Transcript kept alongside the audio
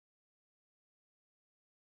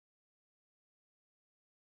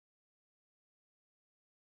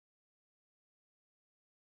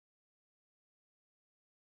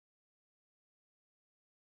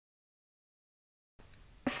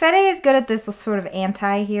Fede is good at this sort of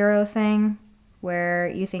anti-hero thing, where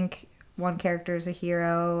you think one character is a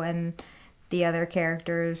hero and the other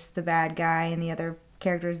character's the bad guy and the other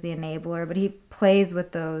character's the enabler, but he plays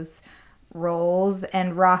with those roles,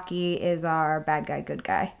 and Rocky is our bad guy, good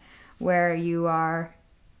guy, where you are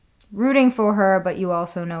rooting for her, but you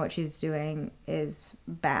also know what she's doing is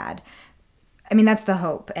bad. I mean, that's the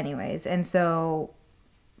hope anyways, and so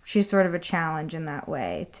she's sort of a challenge in that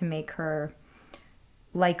way to make her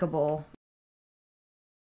likable.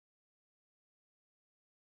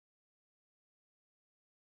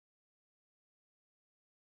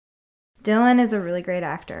 Dylan is a really great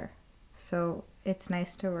actor, so it's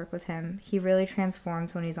nice to work with him. He really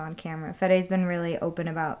transforms when he's on camera. Fede's been really open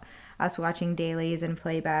about us watching dailies and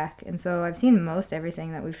playback, and so I've seen most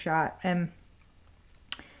everything that we've shot. And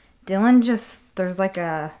Dylan just, there's like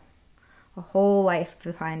a whole life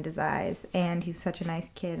behind his eyes, and he's such a nice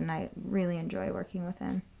kid, and I really enjoy working with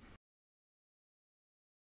him.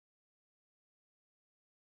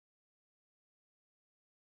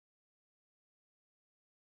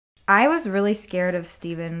 I was really scared of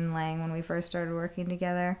Stephen Lang when we first started working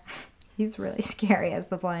together. He's really scary as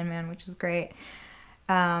the blind man, which is great.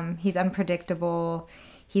 He's unpredictable.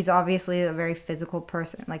 He's obviously a very physical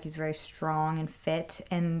person, like he's very strong and fit,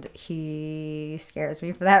 and he scares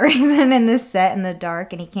me for that reason in this set in the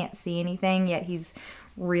dark, and he can't see anything, yet he's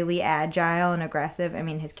really agile and aggressive. I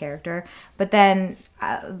mean, his character. But then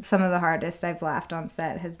some of the hardest I've laughed on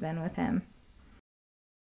set has been with him.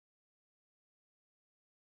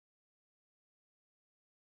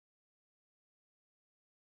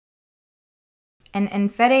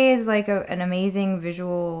 And Fede is like an amazing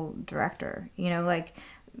visual director. You know, like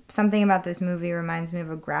something about this movie reminds me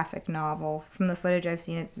of a graphic novel. From the footage I've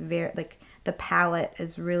seen, it's very, like, the palette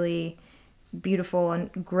is really beautiful and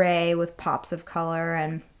gray with pops of color.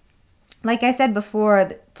 And like I said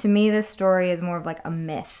before, to me this story is more of like a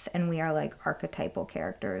myth, and we are like archetypal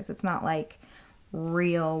characters. It's not like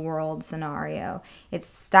real world scenario. It's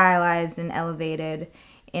stylized and elevated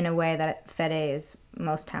in a way that Fede is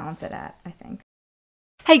most talented at, I think.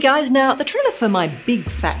 Hey guys, now the trailer for My Big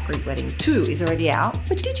Fat Greek Wedding 2 is already out,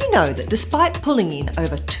 but did you know that despite pulling in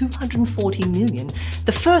over 240 million,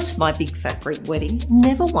 the first My Big Fat Greek Wedding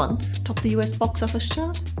never once topped the US box office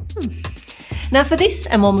chart? Now for this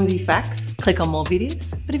and more movie facts, click on more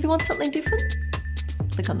videos, but if you want something different,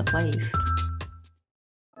 click on the playlist.